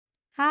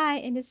Hi,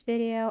 in this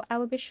video, I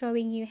will be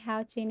showing you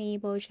how to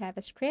enable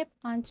JavaScript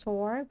on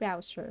Tor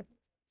Browser.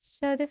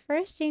 So the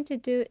first thing to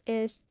do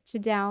is to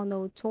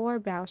download Tor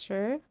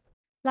Browser.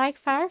 Like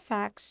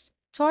Firefox,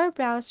 Tor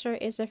Browser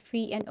is a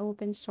free and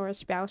open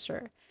source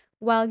browser.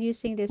 While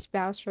using this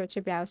browser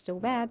to browse the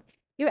web,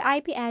 your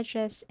IP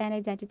address and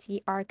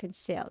identity are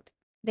concealed.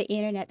 The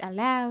internet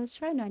allows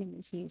for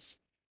anonymous use.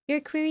 Your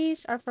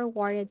queries are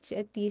forwarded to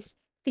at least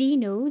three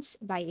nodes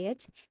by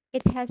it.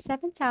 It has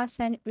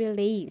 7,000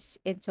 relays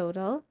in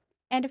total,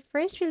 and the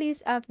first release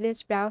of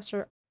this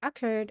browser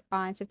occurred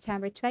on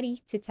September 20,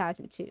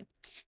 2002.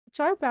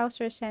 Tor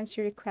browser sends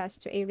your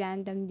request to a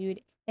random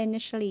node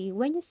initially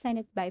when you send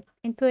it by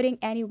inputting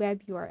any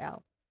web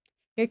URL.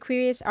 Your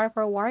queries are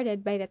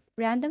forwarded by that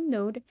random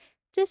node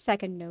to a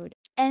second node,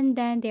 and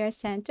then they are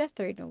sent to a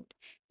third node.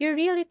 Your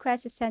real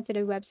request is sent to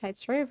the website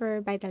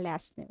server by the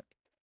last node.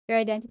 Your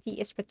identity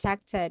is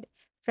protected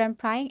from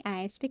prying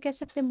eyes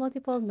because of the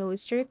multiple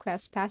nodes your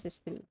request passes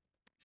through.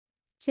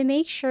 To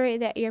make sure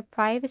that your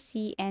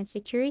privacy and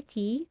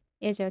security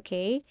is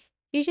okay,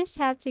 you just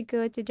have to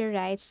go to the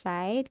right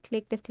side,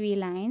 click the three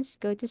lines,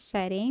 go to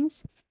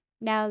settings.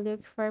 Now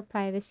look for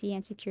privacy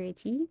and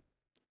security,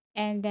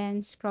 and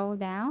then scroll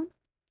down.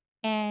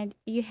 And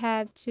you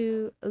have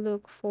to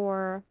look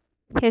for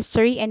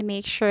history and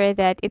make sure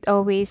that it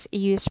always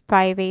use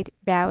private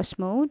browse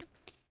mode.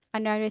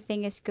 Another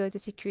thing is go to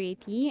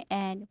security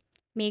and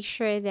make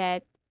sure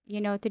that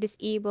to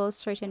disable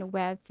certain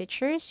web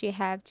features, you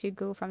have to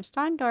go from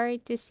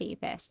standard to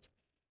safest.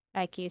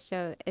 Okay,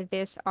 so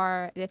these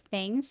are the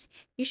things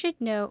you should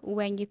know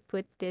when you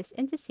put this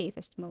into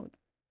safest mode.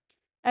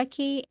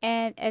 Okay,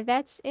 and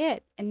that's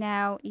it.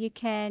 Now you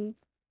can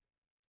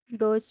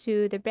go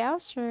to the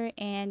browser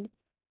and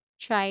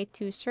try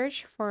to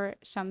search for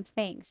some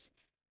things.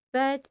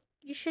 But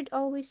you should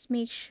always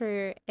make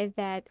sure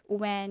that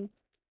when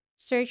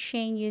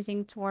searching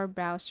using Tor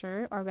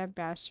browser or web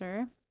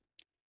browser,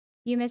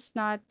 you must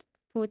not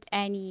put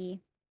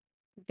any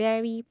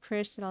very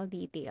personal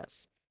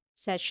details,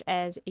 such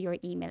as your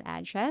email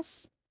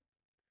address,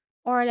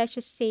 or let's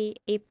just say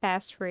a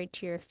password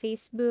to your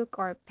Facebook,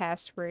 or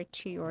password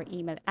to your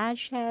email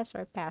address,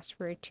 or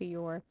password to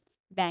your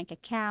bank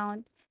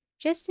account,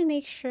 just to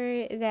make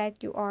sure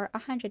that you are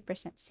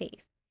 100%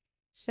 safe.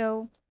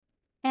 So,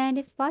 and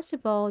if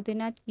possible, do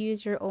not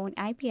use your own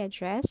IP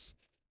address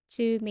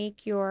to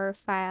make your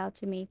file,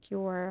 to make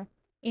your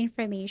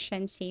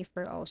information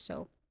safer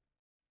also.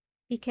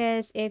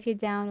 Because if you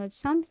download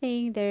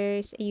something,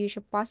 there's a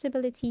usual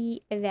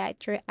possibility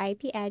that your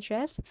IP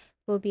address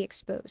will be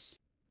exposed.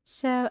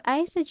 So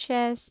I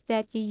suggest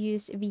that you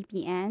use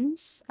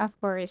VPNs, of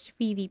course,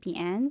 free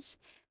VPNs.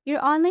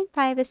 Your online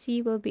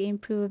privacy will be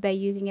improved by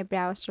using a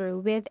browser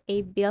with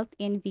a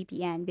built-in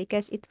VPN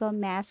because it will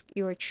mask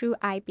your true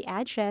IP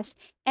address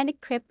and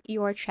encrypt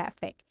your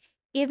traffic.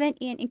 Even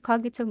in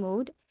incognito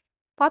mode,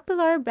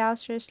 popular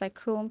browsers like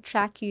Chrome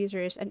track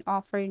users and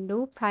offer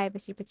no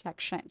privacy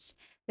protections.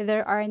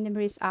 There are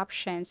numerous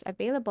options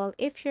available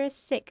if you're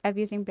sick of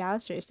using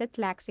browsers that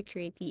lack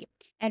security,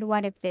 and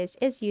one of these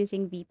is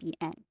using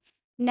VPN.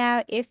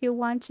 Now, if you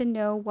want to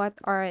know what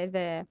are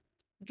the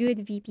good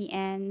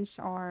VPNs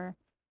or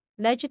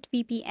legit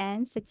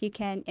VPNs that you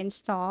can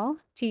install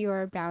to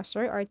your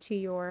browser or to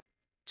your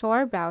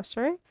Tor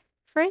browser,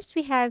 first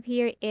we have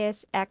here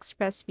is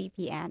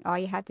ExpressVPN. All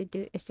you have to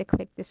do is to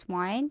click this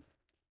one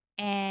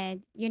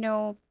and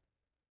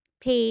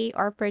pay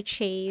or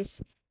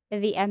purchase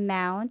the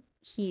amount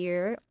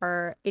here,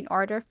 or in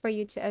order for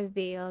you to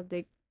avail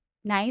the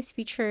nice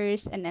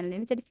features and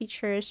unlimited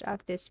features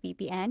of this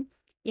VPN,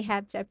 you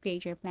have to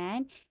upgrade your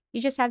plan.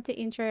 You just have to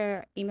enter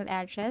your email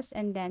address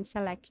and then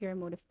select your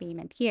mode of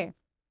payment here.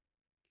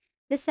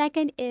 The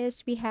second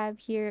is we have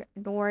here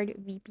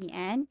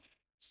NordVPN.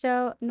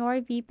 So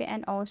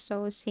NordVPN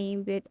also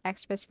same with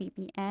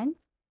ExpressVPN.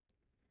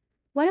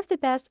 One of the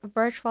best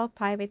virtual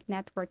private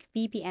network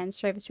VPN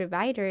service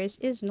providers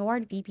is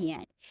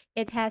NordVPN.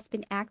 It has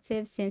been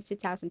active since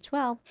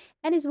 2012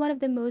 and is one of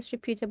the most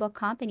reputable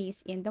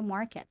companies in the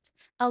market.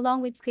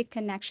 Along with quick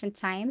connection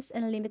times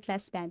and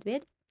limitless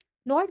bandwidth,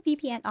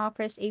 NordVPN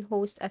offers a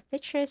host of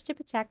features to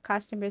protect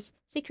customers'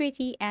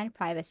 security and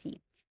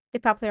privacy.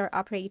 The popular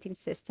operating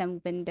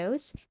system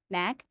Windows,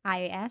 Mac,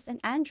 iOS, and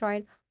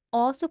Android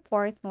all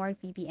support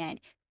NordVPN,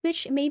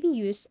 which may be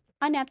used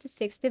on up to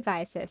 6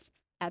 devices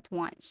at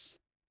once.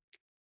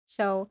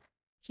 So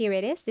here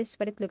it is. This is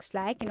what it looks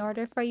like. In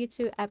order for you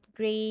to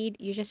upgrade,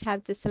 you just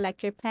have to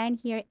select your plan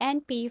here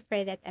and pay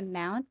for that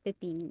amount that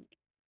they need.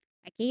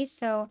 Okay,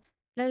 so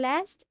the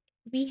last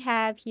we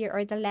have here,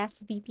 or the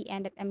last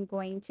VPN that I'm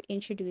going to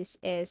introduce,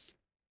 is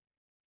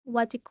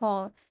what we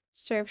call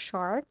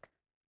Surfshark.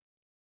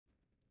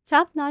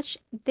 Top-notch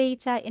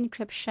data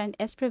encryption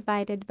is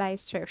provided by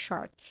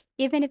Surfshark.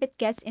 Even if it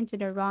gets into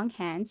the wrong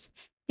hands,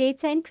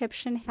 data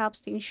encryption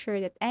helps to ensure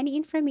that any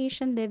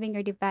information leaving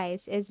your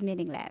device is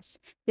meaningless.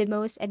 The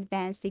most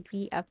advanced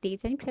degree of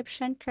data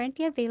encryption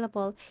currently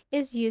available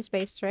is used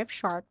by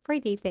Surfshark for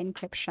data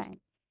encryption.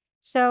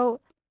 So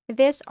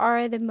these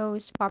are the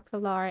most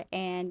popular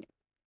and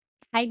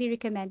highly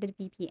recommended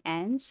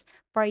VPNs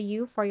for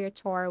you for your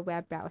Tor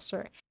web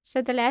browser.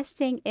 So the last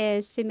thing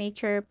is to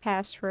make your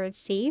password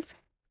safe.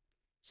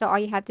 So all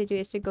you have to do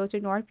is to go to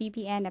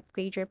NordVPN,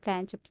 upgrade your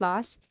plan to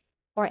Plus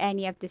or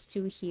any of these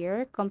two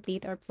here,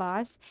 Complete or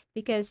Plus,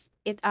 because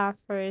it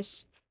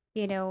offers,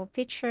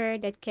 feature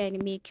that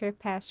can make your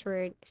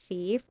password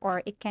safe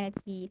or it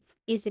cannot be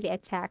easily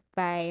attacked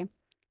by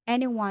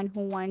anyone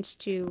who wants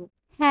to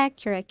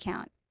hack your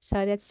account.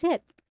 So that's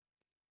it.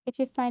 If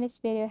you find this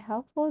video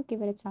helpful,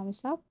 give it a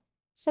thumbs up.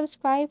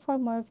 Subscribe for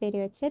more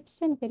video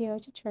tips and video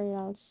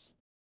tutorials.